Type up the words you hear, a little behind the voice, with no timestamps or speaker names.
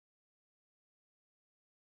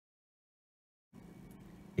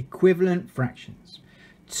equivalent fractions.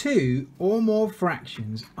 Two or more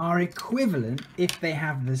fractions are equivalent if they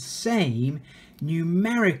have the same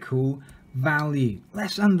numerical value.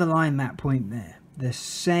 Let's underline that point there. The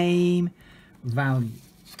same value.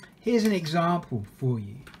 Here's an example for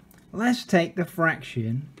you. Let's take the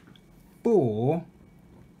fraction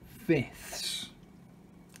 4/5.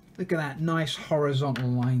 Look at that nice horizontal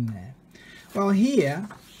line there. Well, here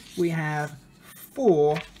we have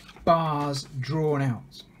 4 bars drawn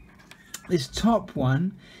out. This top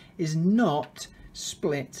one is not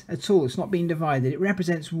split at all. It's not being divided. It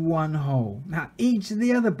represents one whole. Now, each of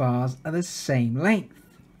the other bars are the same length.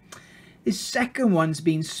 This second one's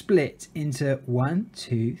been split into 1,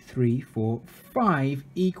 2, 3, 4, 5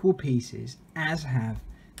 equal pieces, as have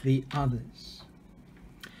the others.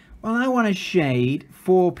 Well, I want to shade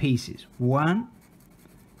 4 pieces. 1,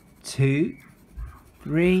 2,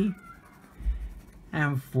 3,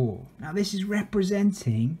 and 4. Now this is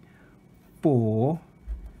representing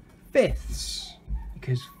 4/5,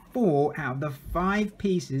 because 4 out of the 5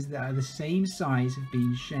 pieces that are the same size have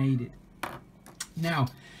been shaded. Now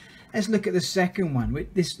let's look at the second one,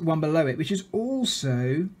 with this one below it, which is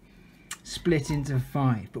also split into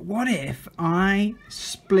 5. But what if I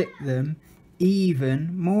split them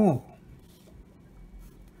even more?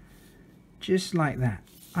 Just like that.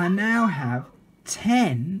 I now have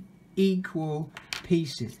 10 equal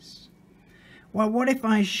pieces. Well, what if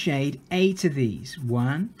I shade 8 of these?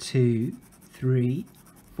 1, 2, 3,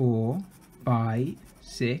 4, 5,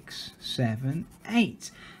 6, 7,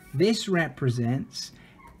 8. This represents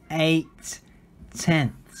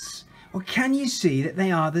 8/10. Well, can you see that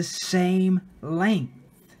they are the same length?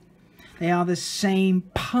 They are the same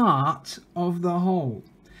part of the whole.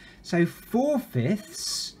 So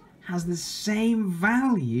 4/5 has the same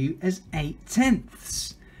value as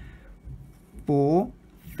 8/10.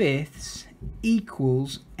 4/5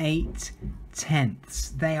 equals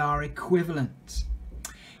 8/10. They are equivalent.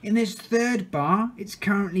 In this third bar, it's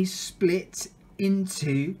currently split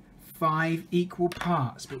into 5 equal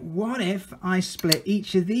parts. But what if I split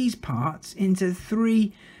each of these parts into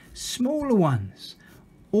 3 smaller ones,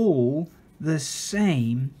 all the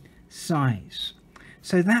same size?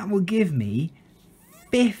 So that will give me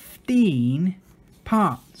 15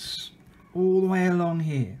 parts all the way along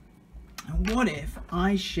here. And what if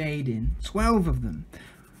I shade in 12 of them?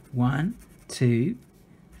 1, 2,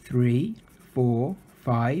 3, 4,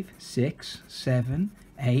 5, 6, 7,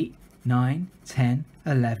 8, 9, 10,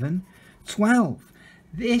 11, 12.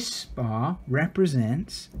 This bar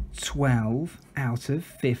represents 12 out of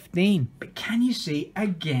 15. But can you see,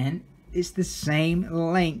 again, it's the same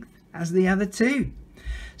length as the other two.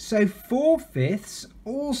 So 4/5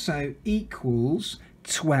 also equals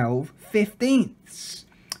 12/15.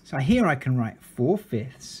 So here I can write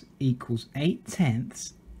 4/5 equals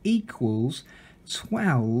 8/10 equals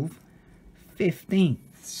 12/15.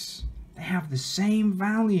 They have the same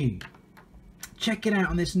value. Check it out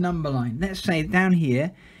on this number line. Let's say down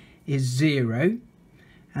here is 0,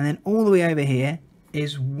 and then all the way over here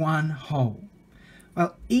is 1 whole.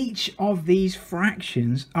 Well, each of these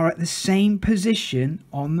fractions are at the same position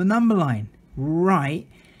on the number line, right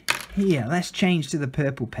here. Let's change to the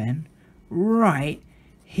purple pen. Right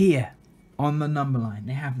here on the number line.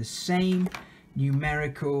 They have the same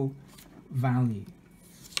numerical value.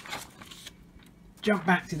 Jump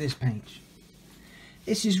back to this page.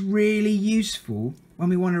 This is really useful when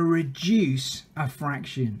we want to reduce a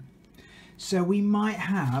fraction. So we might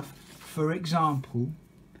have, for example,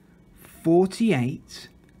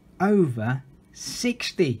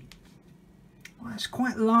 48/60. Well, that's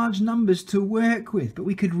quite large numbers to work with, but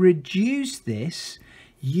we could reduce this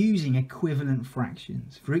using equivalent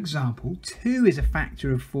fractions. For example, 2 is a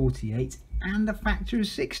factor of 48 and a factor of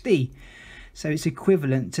 60. So it's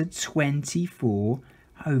equivalent to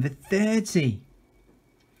 24/30.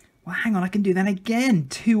 Well, hang on, I can do that again.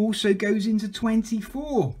 2 also goes into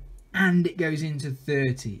 24 and it goes into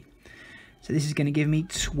 30. So this is going to give me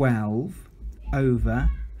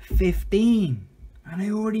 12/15. And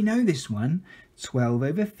I already know this one.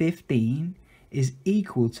 12/15 is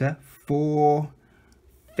equal to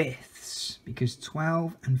 4/5, because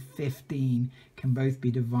 12 and 15 can both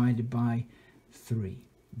be divided by 3.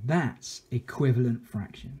 That's equivalent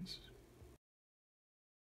fractions.